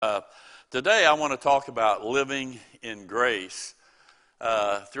Today I want to talk about living in grace.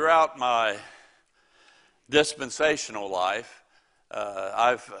 Throughout my dispensational life,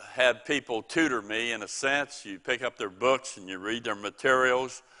 I've had people tutor me in a sense. You pick up their books and you read their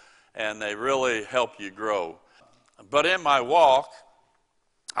materials, and they really help you grow. But in my walk,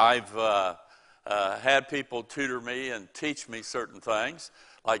 I've had people tutor me and teach me certain things,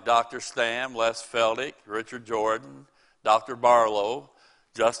 like Dr. Stam, Les Feldick, Richard Jordan, Dr. Barlow,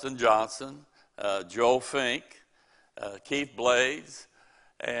 Justin Johnson, Joe Fink, Keith Blades,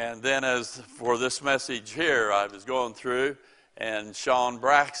 and then as for this message here, I was going through, and Sean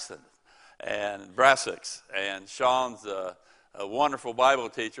Braxton and Brassix, and Sean's a wonderful Bible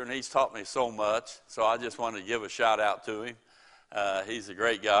teacher, and he's taught me so much, so I just wanted to give a shout out to him. He's a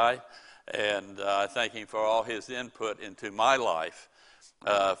great guy, and I thank him for all his input into my life.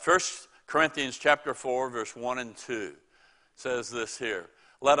 1 Corinthians chapter 4, verse 1 and 2 says this here: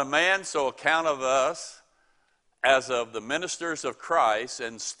 "Let a man so account of us as of the ministers of Christ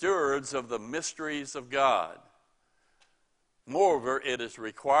and stewards of the mysteries of God. Moreover, it is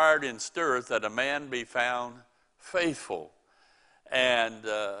required in stewards that a man be found faithful." And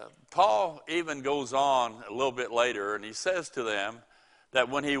Paul even goes on a little bit later, and he says to them that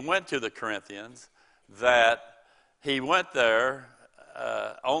when he went to the Corinthians, that he went there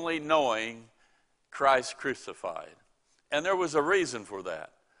only knowing Christ crucified. And there was a reason for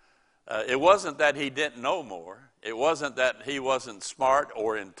that. It wasn't that he didn't know more. It wasn't that he wasn't smart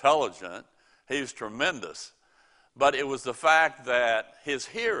or intelligent. He was tremendous. But it was the fact that his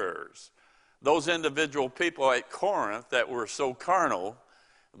hearers, those individual people at Corinth that were so carnal,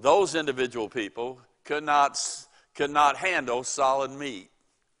 those individual people could not handle solid meat.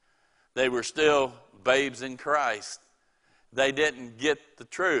 They were still babes in Christ. They didn't get the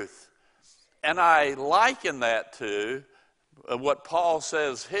truth. And I liken that to what Paul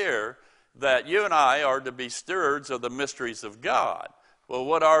says here, that you and I are to be stewards of the mysteries of God. Well,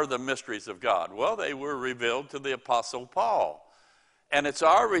 what are the mysteries of God? Well, they were revealed to the Apostle Paul. And it's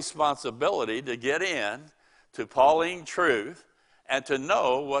our responsibility to get in to Pauline truth and to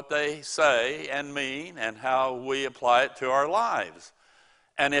know what they say and mean and how we apply it to our lives.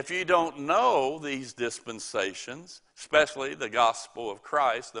 And if you don't know these dispensations, especially the gospel of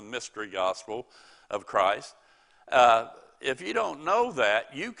Christ, the mystery gospel of Christ, if you don't know that,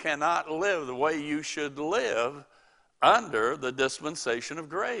 you cannot live the way you should live under the dispensation of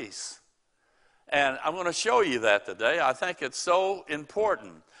grace. And I'm going to show you that today. I think it's so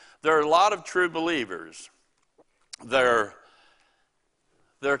important. There are a lot of true believers. They're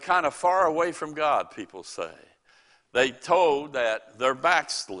kind of far away from God, people say. They told that they're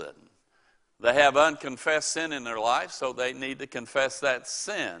backslidden. They have unconfessed sin in their life, so they need to confess that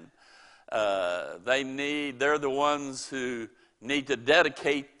sin. They're the ones who need to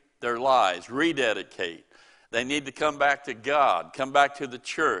dedicate their lives, rededicate. They need to come back to God, come back to the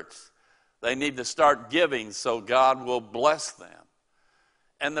church. They need to start giving so God will bless them.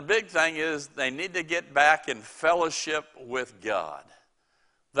 And the big thing is they need to get back in fellowship with God.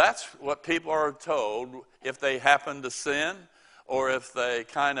 That's what people are told if they happen to sin or if they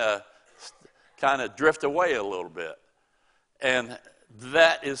kind of drift away a little bit. And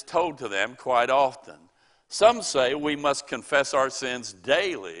that is told to them quite often. Some say we must confess our sins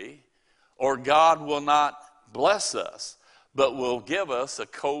daily or God will not bless us, but will give us a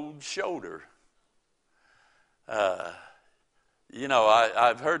cold shoulder. I've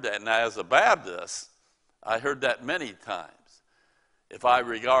heard that. Now, as a Baptist, I heard that many times. If I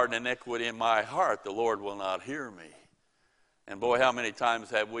regard iniquity in my heart, the Lord will not hear me. And boy, how many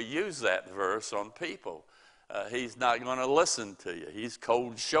times have we used that verse on people? He's not going to listen to you. He's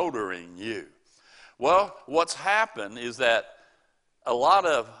cold shouldering you. Well, what's happened is that a lot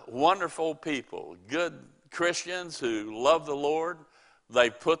of wonderful people, good Christians who love the Lord, they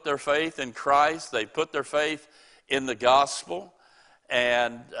put their faith in Christ, they put their faith in the gospel,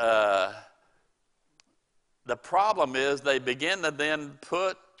 and the problem is they begin to then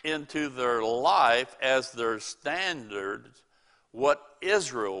put into their life as their standards what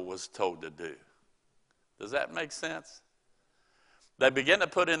Israel was told to do. Does that make sense? They begin to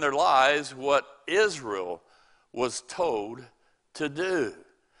put in their lives what Israel was told to do.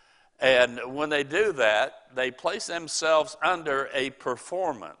 And when they do that, they place themselves under a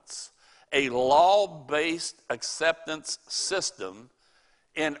performance, a law-based acceptance system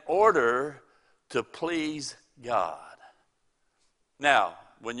in order to please God. Now,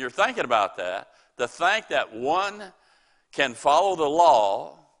 when you're thinking about that, to think that one can follow the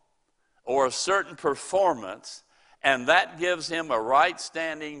law or a certain performance, and that gives him a right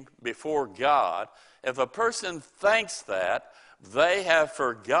standing before God, if a person thinks that, they have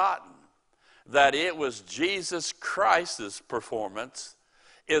forgotten that it was Jesus Christ's performance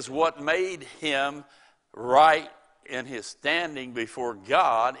is what made him right in his standing before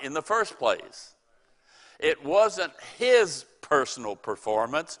God in the first place. It wasn't his personal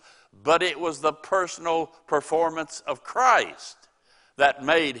performance, but it was the personal performance of Christ that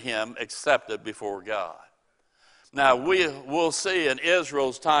made him accepted before God. Now, we'll see in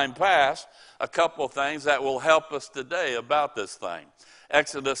Israel's time past a couple of things that will help us today about this thing.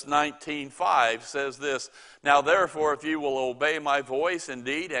 Exodus 19:5 says this, "Now therefore, if you will obey my voice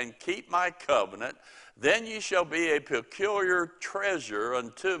indeed and keep my covenant, then ye shall be a peculiar treasure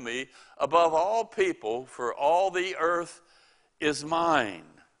unto me above all people, for all the earth is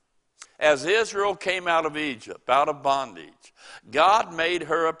mine." As Israel came out of Egypt, out of bondage, God made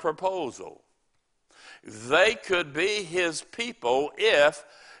her a proposal. They could be his people if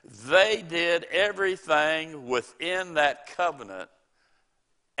they did everything within that covenant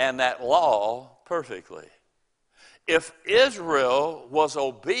and that law perfectly. If Israel was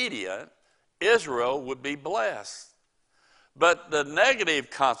obedient, Israel would be blessed. But the negative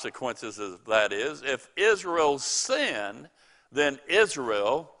consequences of that is, if Israel sinned, then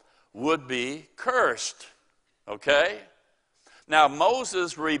Israel would be cursed. Okay? Now,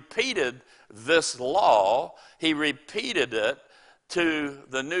 Moses repeated this law. He repeated it to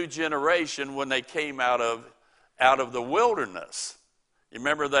the new generation when they came out of the wilderness. You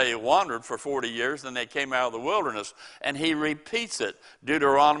remember they wandered for 40 years, then they came out of the wilderness, and he repeats it.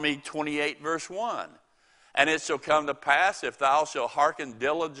 Deuteronomy 28, verse 1. "And it shall come to pass, if thou shalt hearken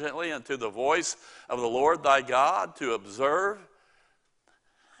diligently unto the voice of the Lord thy God, to observe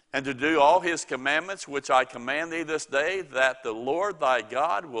and to do all his commandments, which I command thee this day, that the Lord thy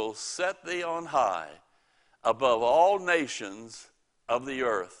God will set thee on high above all nations of the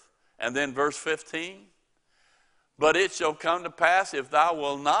earth." And then verse 15, "But it shall come to pass, if thou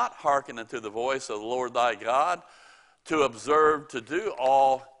wilt not hearken unto the voice of the Lord thy God, to observe to do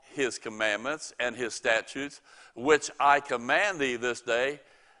all his commandments and his statutes, which I command thee this day,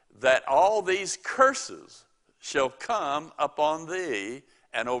 that all these curses shall come upon thee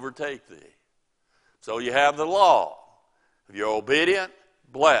and overtake thee." So you have the law. If you're obedient,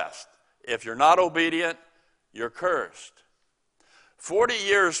 blessed. If you're not obedient, you're cursed. 40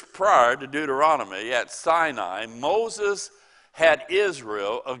 years prior to Deuteronomy at Sinai, Moses had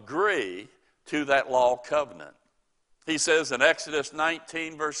Israel agree to that law covenant. He says in Exodus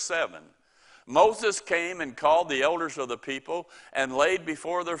 19, verse 7, "Moses came and called the elders of the people and laid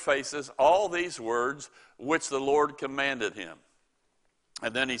before their faces all these words which the Lord commanded him."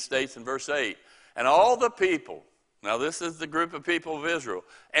 And then he states in verse 8, "And all the people," now this is the group of people of Israel,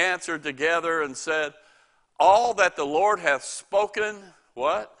 "answered together and said, All that the Lord hath spoken,"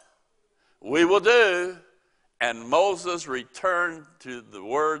 what? "We will do." And Moses returned to the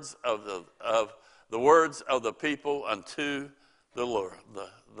words of the people unto the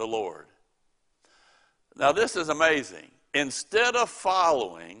Lord. Now this is amazing. Instead of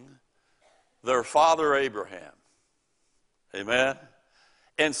following their father Abraham, amen?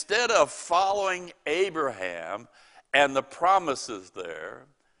 Instead of following Abraham and the promises there,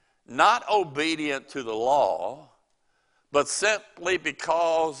 not obedient to the law, but simply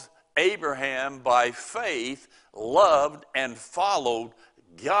because Abraham, by faith, loved and followed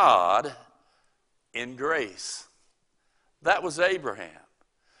God in grace. That was Abraham.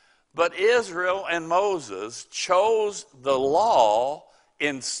 But Israel and Moses chose the law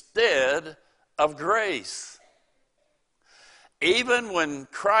instead of grace. Even when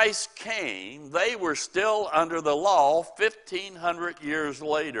Christ came, they were still under the law 1,500 years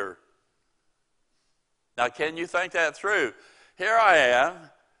later. Now, can you think that through? Here I am,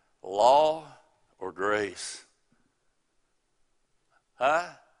 law or grace?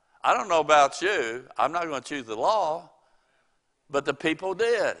 Huh? I don't know about you. I'm not going to choose the law, but the people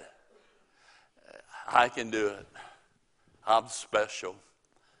did. I can do it. I'm special.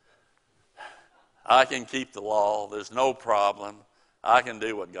 I can keep the law. There's no problem. I can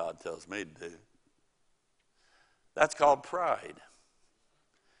do what God tells me to do. That's called pride.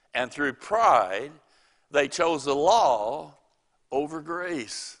 And through pride, they chose the law over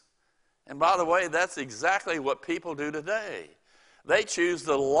grace. And by the way, that's exactly what people do today. They choose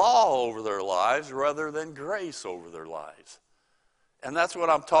the law over their lives rather than grace over their lives. And that's what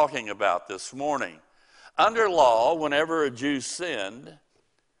I'm talking about this morning. Under law, whenever a Jew sinned,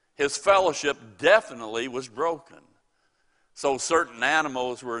 his fellowship definitely was broken. So certain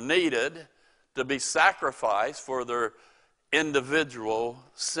animals were needed to be sacrificed for their individual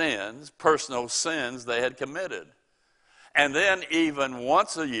sins, personal sins they had committed. And then even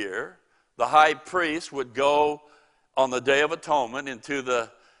once a year, the high priest would go on the Day of Atonement into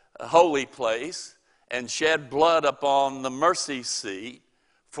the holy place and shed blood upon the mercy seat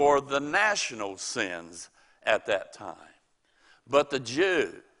for the national sins at that time. But the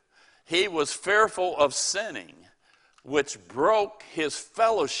Jew, he was fearful of sinning, which broke his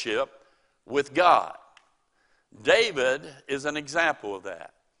fellowship with God. David is an example of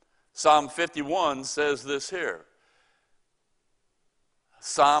that. Psalm 51 says this here.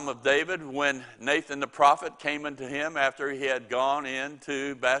 Psalm of David, when Nathan the prophet came unto him after he had gone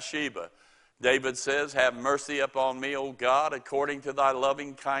into Bathsheba. David says, have mercy upon me, O God, according to thy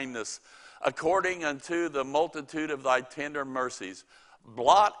loving kindness, according unto the multitude of thy tender mercies.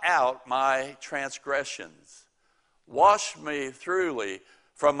 Blot out my transgressions. Wash me thoroughly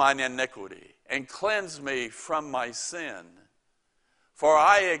from mine iniquity, and cleanse me from my sin. For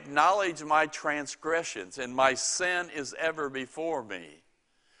I acknowledge my transgressions, and my sin is ever before me.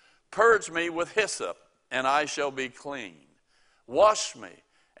 Purge me with hyssop, and I shall be clean. Wash me,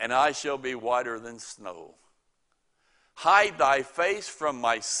 and I shall be whiter than snow. Hide thy face from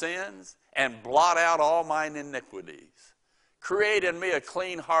my sins, and blot out all mine iniquities. Create in me a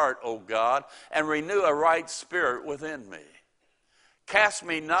clean heart, O God, and renew a right spirit within me. Cast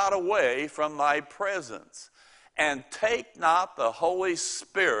me not away from thy presence, and take not the Holy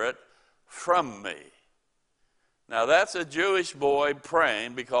Spirit from me. Now that's a Jewish boy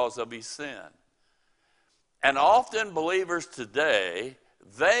praying because of his sin. And often believers today,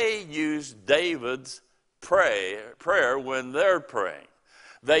 they use David's prayer when they're praying.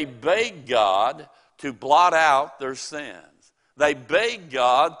 They beg God to blot out their sins. They beg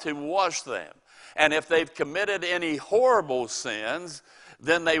God to wash them. And if they've committed any horrible sins,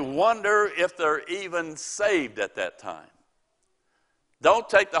 then they wonder if they're even saved at that time. Don't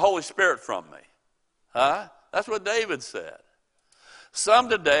take the Holy Spirit from me. Huh? That's what David said. Some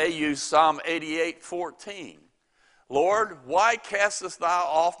today use Psalm 88:14. Lord, why castest thou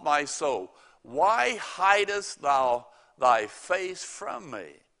off my soul? Why hidest thou thy face from me?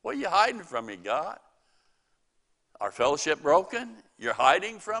 What are you hiding from me, God? Our fellowship broken? You're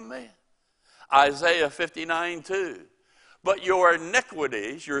hiding from me? Isaiah 59:2. But your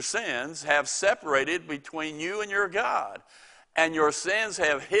iniquities, your sins, have separated between you and your God, and your sins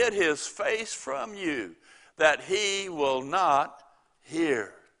have hid his face from you, that he will not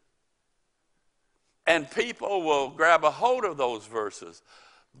hear. And people will grab a hold of those verses.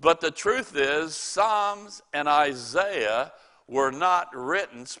 But the truth is, Psalms and Isaiah were not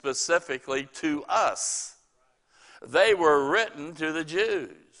written specifically to us. They were written to the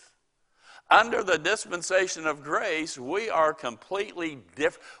Jews. Under the dispensation of grace, we are completely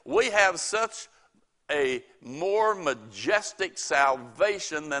different. We have such a more majestic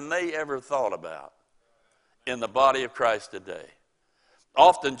salvation than they ever thought about in the body of Christ today.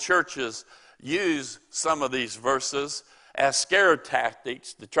 Often churches use some of these verses as scare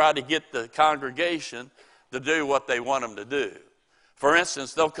tactics to try to get the congregation to do what they want them to do. For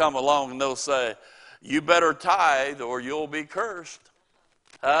instance, they'll come along and they'll say, you better tithe or you'll be cursed.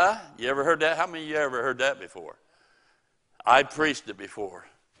 Huh? You ever heard that? How many of you ever heard that before? I preached it before.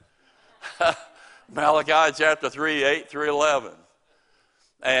 Malachi chapter 3, 8 through 11.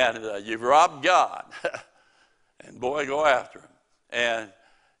 And you've robbed God. And boy, go after him. And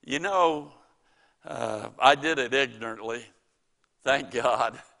you know, I did it ignorantly. Thank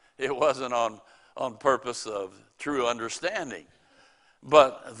God. It wasn't on purpose of true understanding.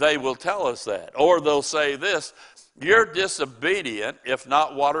 But they will tell us that. Or they'll say this, you're disobedient if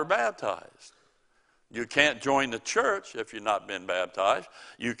not water baptized. You can't join the church if you've not been baptized.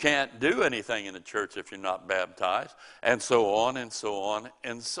 You can't do anything in the church if you're not baptized. And so on and so on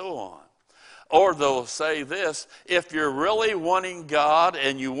and so on. Or they'll say this, if you're really wanting God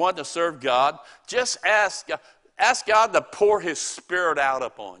and you want to serve God, just ask God to pour his Spirit out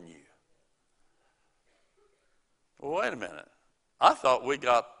upon you. Well, wait a minute. I thought we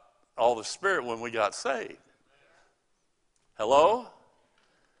got all the Spirit when we got saved. Hello?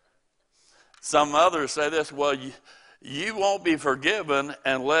 Some others say this, well, you won't be forgiven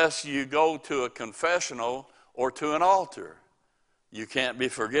unless you go to a confessional or to an altar. You can't be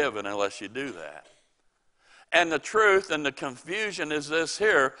forgiven unless you do that. And the truth and the confusion is this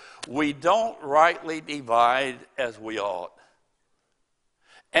here, we don't rightly divide as we ought.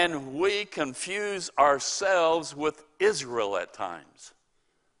 And we confuse ourselves with Israel at times.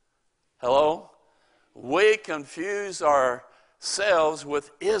 Hello? We confuse ourselves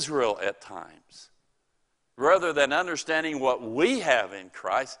with Israel at times. Rather than understanding what we have in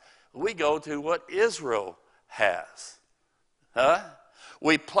Christ, we go to what Israel has. Huh?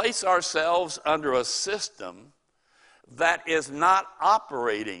 We place ourselves under a system that is not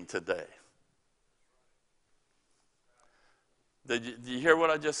operating today. Did you hear what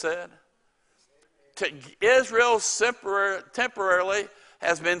I just said? Israel temporarily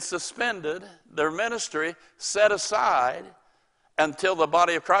has been suspended, their ministry set aside until the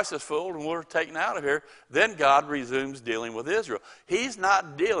body of Christ is full and we're taken out of here. Then God resumes dealing with Israel. He's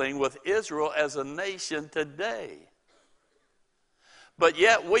not dealing with Israel as a nation today. But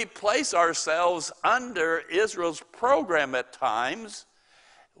yet we place ourselves under Israel's program at times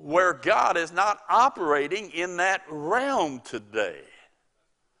where God is not operating in that realm today.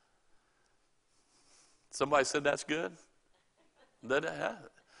 Somebody said that's good?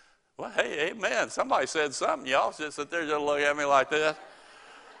 Well, hey, amen. Somebody said something. Y'all just sit there just look at me like this.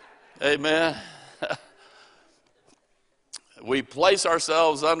 Amen. We place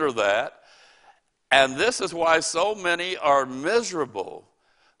ourselves under that. And this is why so many are miserable.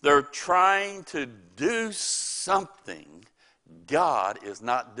 They're trying to do something God is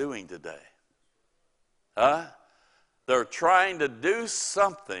not doing today. Huh? They're trying to do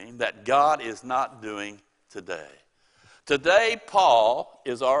something that God is not doing today. Today, Paul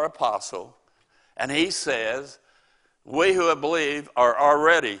is our apostle, and he says, we who have believed are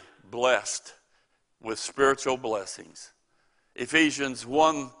already blessed with spiritual blessings. Ephesians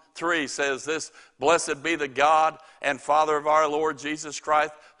 1:3 says this, blessed be the God and Father of our Lord Jesus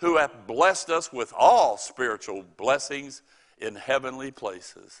Christ, who hath blessed us with all spiritual blessings in heavenly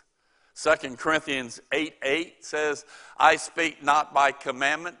places. 2 Corinthians 8:8 says, I speak not by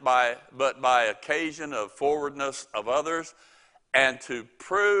commandment, but by occasion of forwardness of others, and to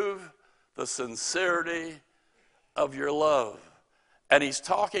prove the sincerity of your love. And he's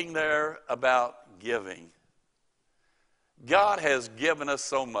talking there about giving. God has given us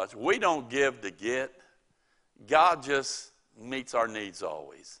so much. We don't give to get. God just meets our needs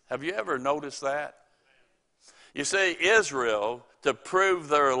always. Have you ever noticed that? You see, Israel, to prove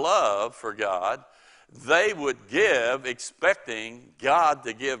their love for God, they would give expecting God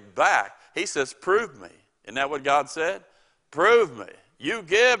to give back. He says, prove me. Isn't that what God said? Prove me. You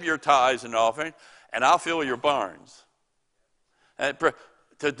give your tithes and offering, and I'll fill your barns. And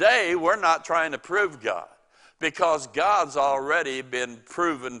today, we're not trying to prove God, because God's already been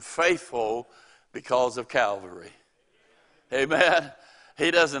proven faithful because of Calvary. Amen?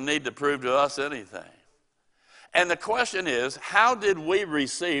 He doesn't need to prove to us anything. And the question is, how did we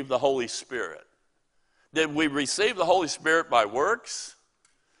receive the Holy Spirit? Did we receive the Holy Spirit by works?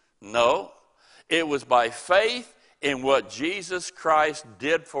 No. It was by faith in what Jesus Christ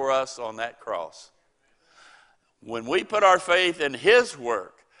did for us on that cross. When we put our faith in His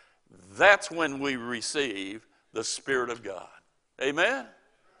work, that's when we receive the Spirit of God. Amen?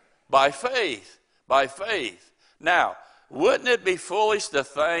 By faith. By faith. Now, wouldn't it be foolish to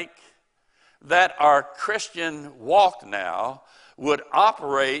think that our Christian walk now would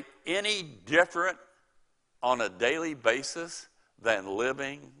operate any different on a daily basis than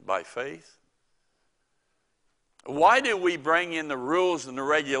living by faith? Why do we bring in the rules and the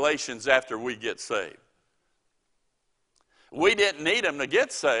regulations after we get saved? We didn't need them to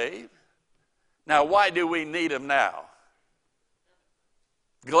get saved. Now, why do we need them now?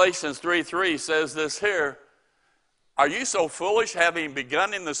 Galatians 3:3 says this here, are you so foolish, having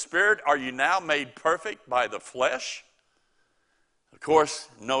begun in the Spirit, are you now made perfect by the flesh? Of course,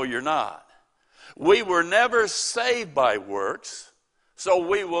 no, you're not. We were never saved by works, so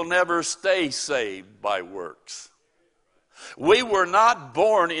we will never stay saved by works. We were not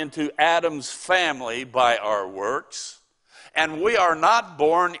born into Adam's family by our works, and we are not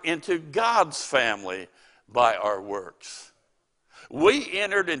born into God's family by our works. We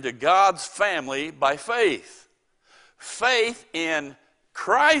entered into God's family by faith. Faith in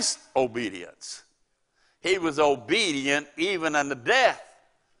Christ's obedience. He was obedient even unto death.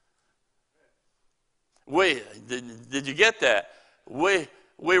 Did you get that? We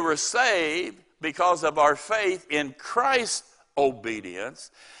were saved because of our faith in Christ's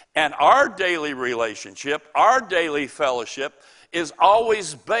obedience, and our daily relationship, our daily fellowship is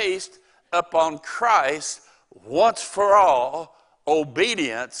always based upon Christ's once for all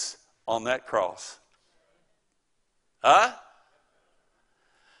obedience on that cross. Huh?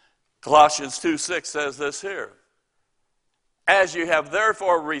 Colossians 2:6 says this here. As you have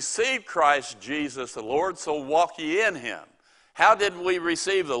therefore received Christ Jesus the Lord, so walk ye in him. How did we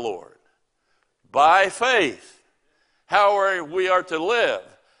receive the Lord? By faith. How are we to live?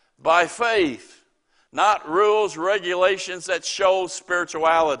 By faith. Not rules, regulations that show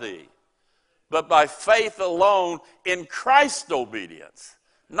spirituality, but by faith alone in Christ's obedience.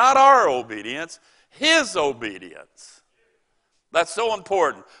 Not our obedience, His obedience. That's so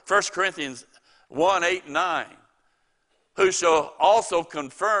important. 1 Corinthians 1:8 and 9. Who shall also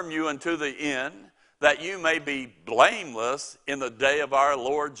confirm you unto the end, that you may be blameless in the day of our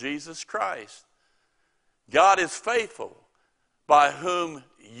Lord Jesus Christ. God is faithful, by whom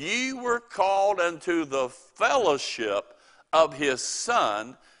ye were called unto the fellowship of his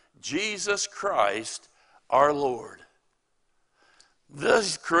Son, Jesus Christ our Lord.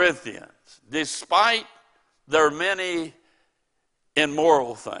 These Corinthians, despite their many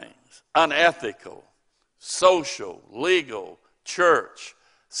immoral things, unethical, social, legal, church,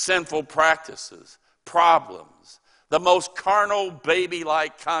 sinful practices, problems, the most carnal,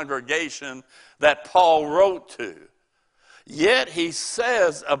 baby-like congregation that Paul wrote to, yet he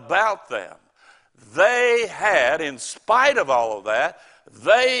says about them, they had, in spite of all of that,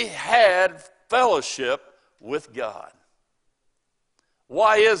 they had fellowship with God.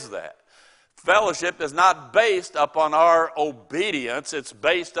 Why is that? Fellowship is not based upon our obedience. It's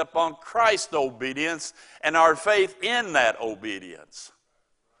based upon Christ's obedience and our faith in that obedience.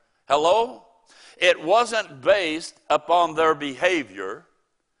 Hello? It wasn't based upon their behavior.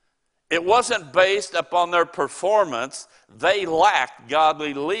 It wasn't based upon their performance. They lacked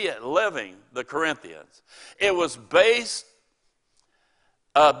godly living, the Corinthians. It was based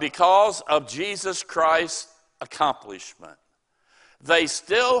because of Jesus Christ's accomplishment. They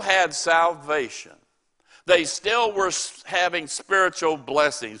still had salvation. They still were having spiritual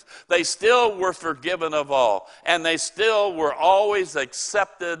blessings. They still were forgiven of all. And they still were always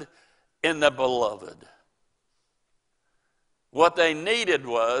accepted in the beloved. What they needed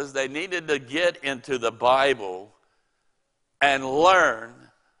was, they needed to get into the Bible and learn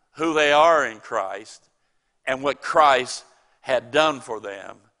who they are in Christ and what Christ had done for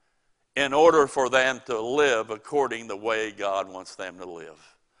them in order for them to live according the way God wants them to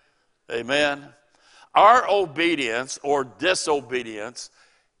live. Amen? Our obedience or disobedience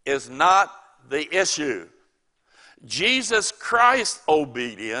is not the issue. Jesus Christ's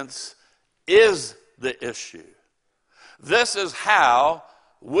obedience is the issue. This is how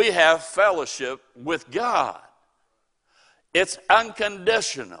we have fellowship with God. It's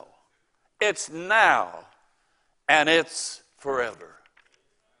unconditional. It's now. And it's forever.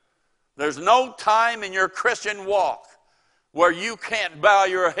 There's no time in your Christian walk where you can't bow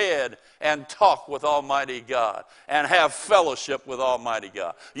your head and talk with Almighty God and have fellowship with Almighty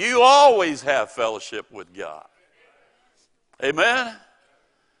God. You always have fellowship with God. Amen?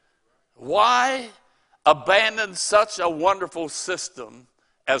 Why abandon such a wonderful system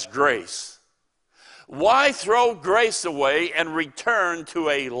as grace? Why throw grace away and return to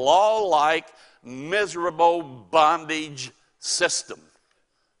a law-like, miserable bondage system?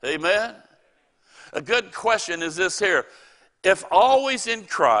 Amen? A good question is this here. If always in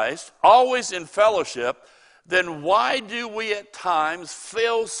Christ, always in fellowship, then why do we at times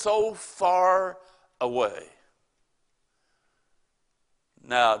feel so far away?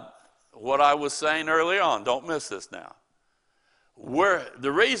 Now, what I was saying early on, don't miss this now.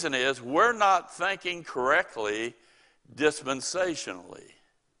 The reason is we're not thinking correctly dispensationally.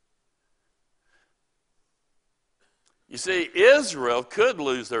 You see, Israel could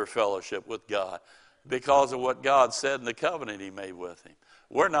lose their fellowship with God because of what God said in the covenant he made with him.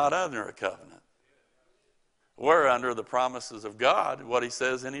 We're not under a covenant. We're under the promises of God, what he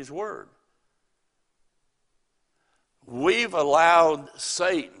says in his word. We've allowed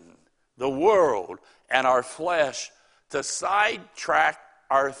Satan, the world, and our flesh to sidetrack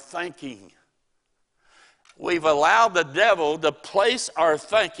our thinking. We've allowed the devil to place our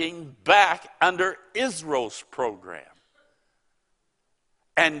thinking back under Israel's program.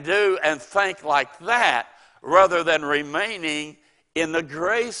 And do and think like that rather than remaining in the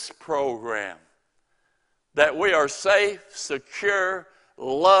grace program. That we are safe, secure,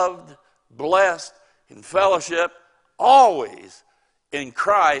 loved, blessed, in fellowship, always in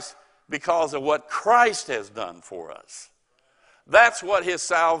Christ because of what Christ has done for us. That's what his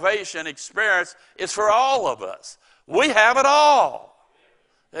salvation experience is for all of us. We have it all.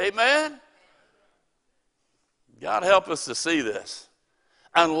 Amen? God help us to see this.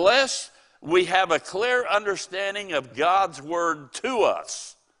 Unless we have a clear understanding of God's word to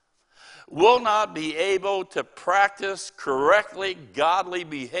us, we'll not be able to practice correctly godly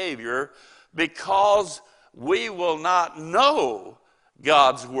behavior because we will not know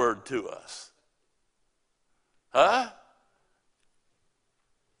God's word to us. Huh?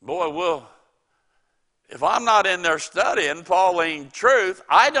 Boy, if I'm not in there studying Pauline truth,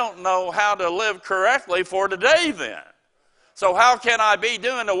 I don't know how to live correctly for today then. So how can I be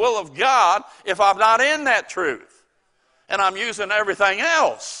doing the will of God if I'm not in that truth? And I'm using everything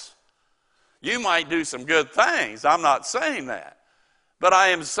else. You might do some good things. I'm not saying that. But I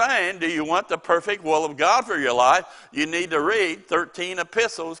am saying, do you want the perfect will of God for your life? You need to read 13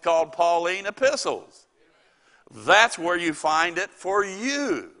 epistles called Pauline epistles. That's where you find it for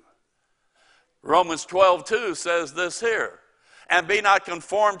you. Romans 12:2 says this here. And be not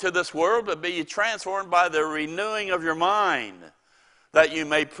conformed to this world, but be ye transformed by the renewing of your mind, that you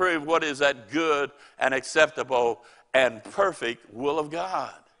may prove what is that good and acceptable and perfect will of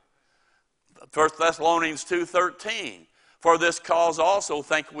God. 1 Thessalonians 2:13. For this cause also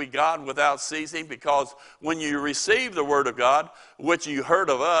thank we God without ceasing, because when you receive the word of God, which you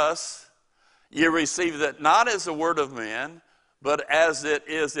heard of us, you received it not as the word of men, but as it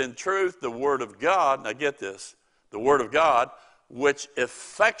is in truth the word of God. Now get this, the word of God, which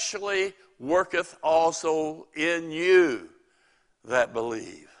effectually worketh also in you that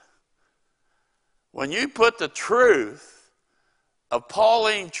believe. When you put the truth of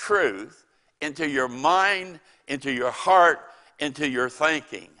Pauline truth into your mind, into your heart, into your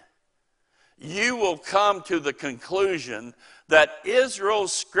thinking, you will come to the conclusion that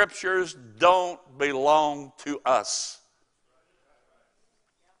Israel's scriptures don't belong to us.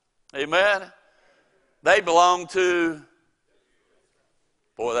 Amen? They belong to,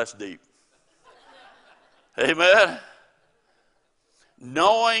 boy, that's deep. Amen?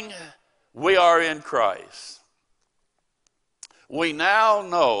 Knowing we are in Christ, we now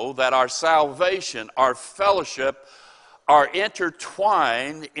know that our salvation, our fellowship, are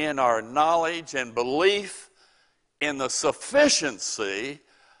intertwined in our knowledge and belief in the sufficiency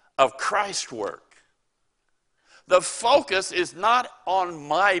of Christ's work. The focus is not on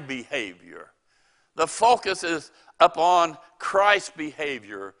my behavior. The focus is upon Christ's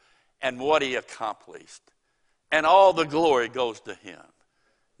behavior and what he accomplished. And all the glory goes to him,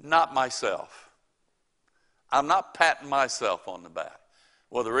 not myself. I'm not patting myself on the back.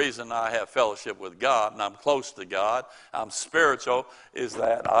 Well, the reason I have fellowship with God and I'm close to God, I'm spiritual, is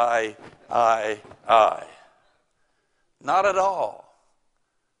that I. Not at all.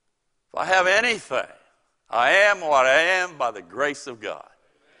 If I have anything, I am what I am by the grace of God.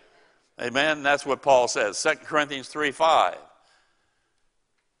 Amen. That's what Paul says, 2 Corinthians 3:5.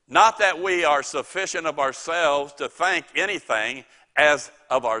 Not that we are sufficient of ourselves to think anything as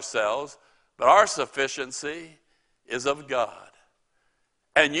of ourselves, but our sufficiency is of God.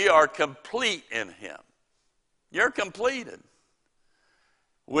 And ye are complete in him. You're completed,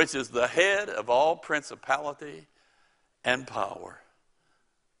 which is the head of all principality and power.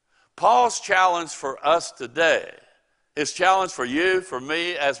 Paul's challenge for us today, his challenge for you, for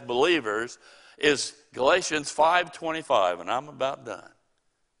me as believers, is Galatians 5:25, and I'm about done.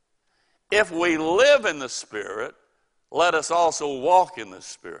 If we live in the Spirit, let us also walk in the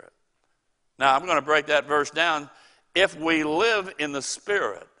Spirit. Now, I'm going to break that verse down. If we live in the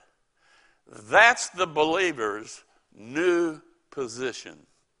Spirit, that's the believer's new position.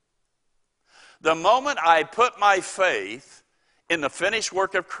 The moment I put my faith in the finished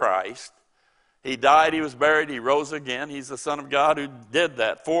work of Christ, he died, he was buried, he rose again. He's the Son of God who did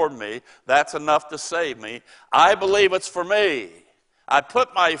that for me. That's enough to save me. I believe it's for me. I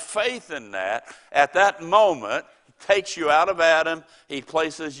put my faith in that. At that moment, takes you out of Adam, he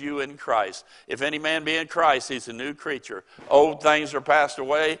places you in Christ. If any man be in Christ, he's a new creature. Old things are passed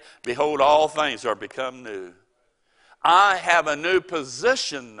away. Behold, all things are become new. I have a new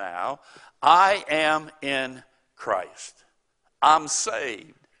position now. I am in Christ. I'm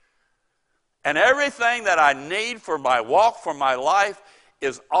saved. And everything that I need for my walk, for my life,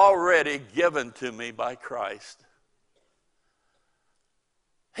 is already given to me by Christ.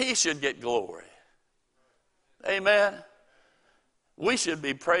 He should get glory. Amen. We should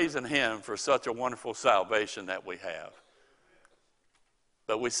be praising him for such a wonderful salvation that we have.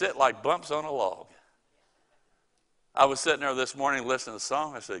 But we sit like bumps on a log. I was sitting there this morning listening to the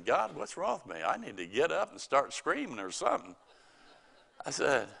song. I said, God, what's wrong with me? I need to get up and start screaming or something. I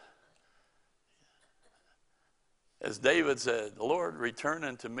said, as David said, Lord, return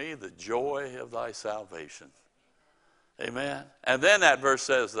unto me the joy of thy salvation. Amen. And then that verse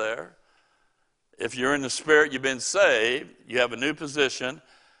says there, if you're in the Spirit, you've been saved, you have a new position,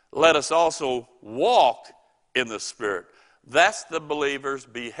 let us also walk in the Spirit. That's the believer's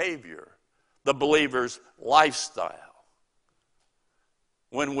behavior, the believer's lifestyle.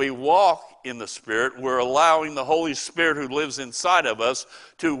 When we walk in the Spirit, we're allowing the Holy Spirit who lives inside of us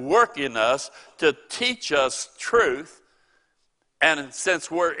to work in us, to teach us truth. And since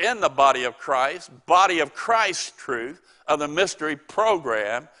we're in the body of Christ's truth of the mystery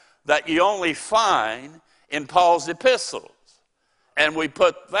program that you only find in Paul's epistles. And we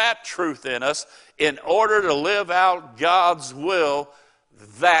put that truth in us in order to live out God's will.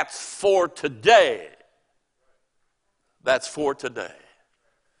 That's for today. That's for today.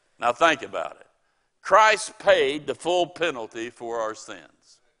 Now think about it. Christ paid the full penalty for our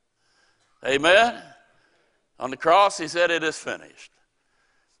sins. Amen? On the cross, he said, it is finished.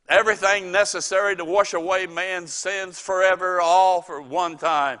 Everything necessary to wash away man's sins forever, all for one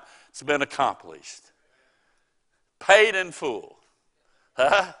time, it's been accomplished. Paid in full.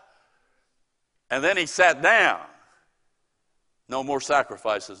 Huh? And then he sat down. No more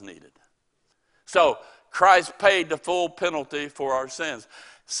sacrifices needed. So, Christ paid the full penalty for our sins.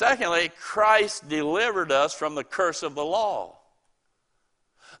 Secondly, Christ delivered us from the curse of the law.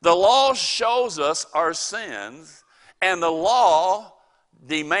 The law shows us our sins, and the law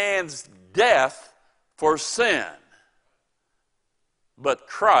demands death for sin. But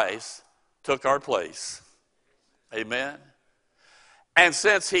Christ took our place. Amen? And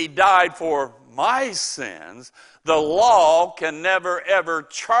since he died for my sins, the law can never ever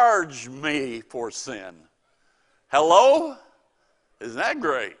charge me for sin. Hello? Isn't that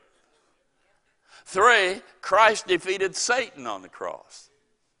great? 3, Christ defeated Satan on the cross.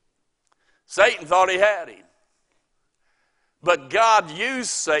 Satan thought he had him. But God used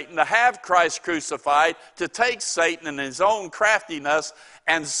Satan to have Christ crucified, to take Satan in his own craftiness,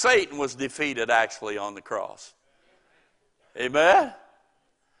 and Satan was defeated actually on the cross. Amen?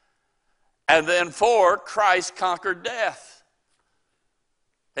 And then 4, Christ conquered death.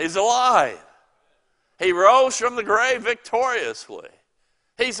 He's alive. He rose from the grave victoriously.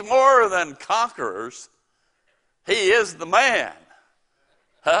 He's more than conquerors. He is the man.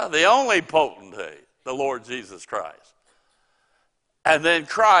 The only potentate, the Lord Jesus Christ. And then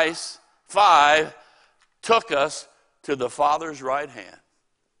Christ, 5, took us to the Father's right hand.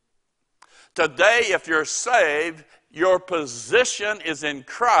 Today, if you're saved, your position is in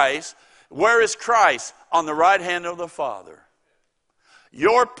Christ. Where is Christ? On the right hand of the Father.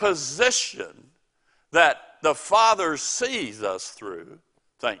 Your position that the Father sees us through,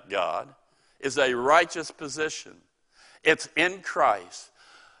 thank God, is a righteous position. It's in Christ.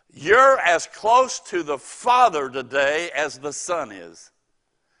 You're as close to the Father today as the Son is,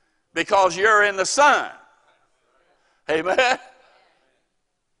 because you're in the Son. Amen?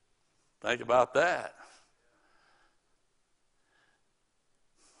 Think about that.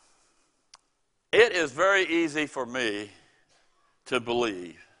 It is very easy for me to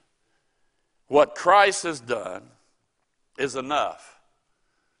believe what Christ has done is enough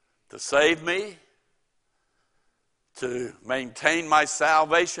to save me, to maintain my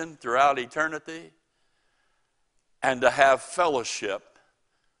salvation throughout eternity, and to have fellowship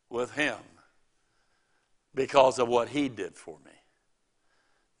with him because of what he did for me.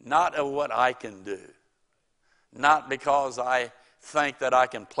 Not of what I can do. Not because I think that I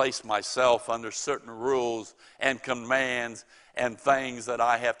can place myself under certain rules and commands and things that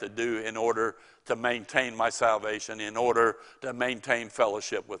I have to do in order to maintain my salvation, in order to maintain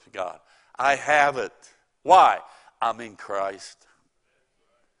fellowship with God. I have it. Why? I'm in Christ.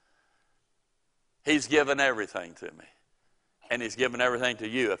 He's given everything to me. And he's given everything to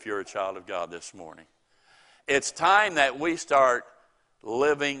you if you're a child of God this morning. It's time that we start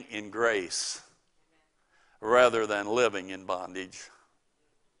living in grace rather than living in bondage.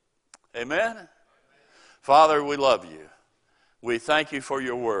 Amen? Father, we love you. We thank you for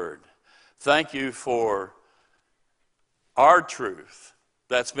your word. Thank you for our truth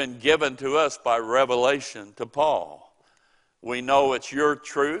that's been given to us by revelation to Paul. We know it's your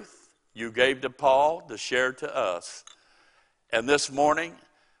truth you gave to Paul to share to us. And this morning,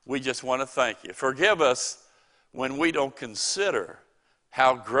 we just want to thank you. Forgive us when we don't consider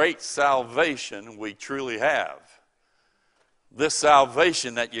how great salvation we truly have. This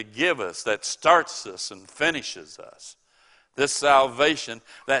salvation that you give us, that starts us and finishes us. This salvation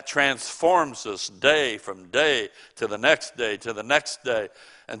that transforms us day from day to the next day, to the next day,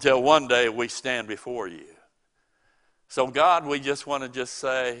 until one day we stand before you. So God, we just want to just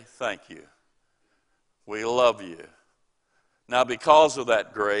say thank you. We love you. Now because of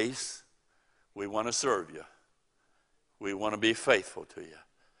that grace, we want to serve you. We want to be faithful to you.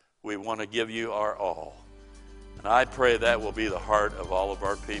 We want to give you our all. And I pray that will be the heart of all of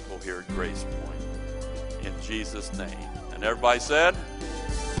our people here at Grace Point. In Jesus' name. And everybody said?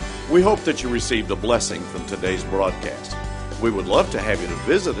 We hope that you received a blessing from today's broadcast. We would love to have you to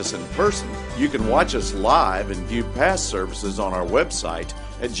visit us in person. You can watch us live and view past services on our website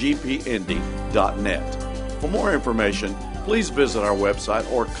at gpindy.net. For more information, please visit our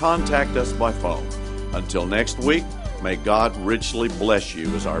website or contact us by phone. Until next week, may God richly bless you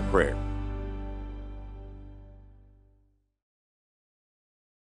is our prayer.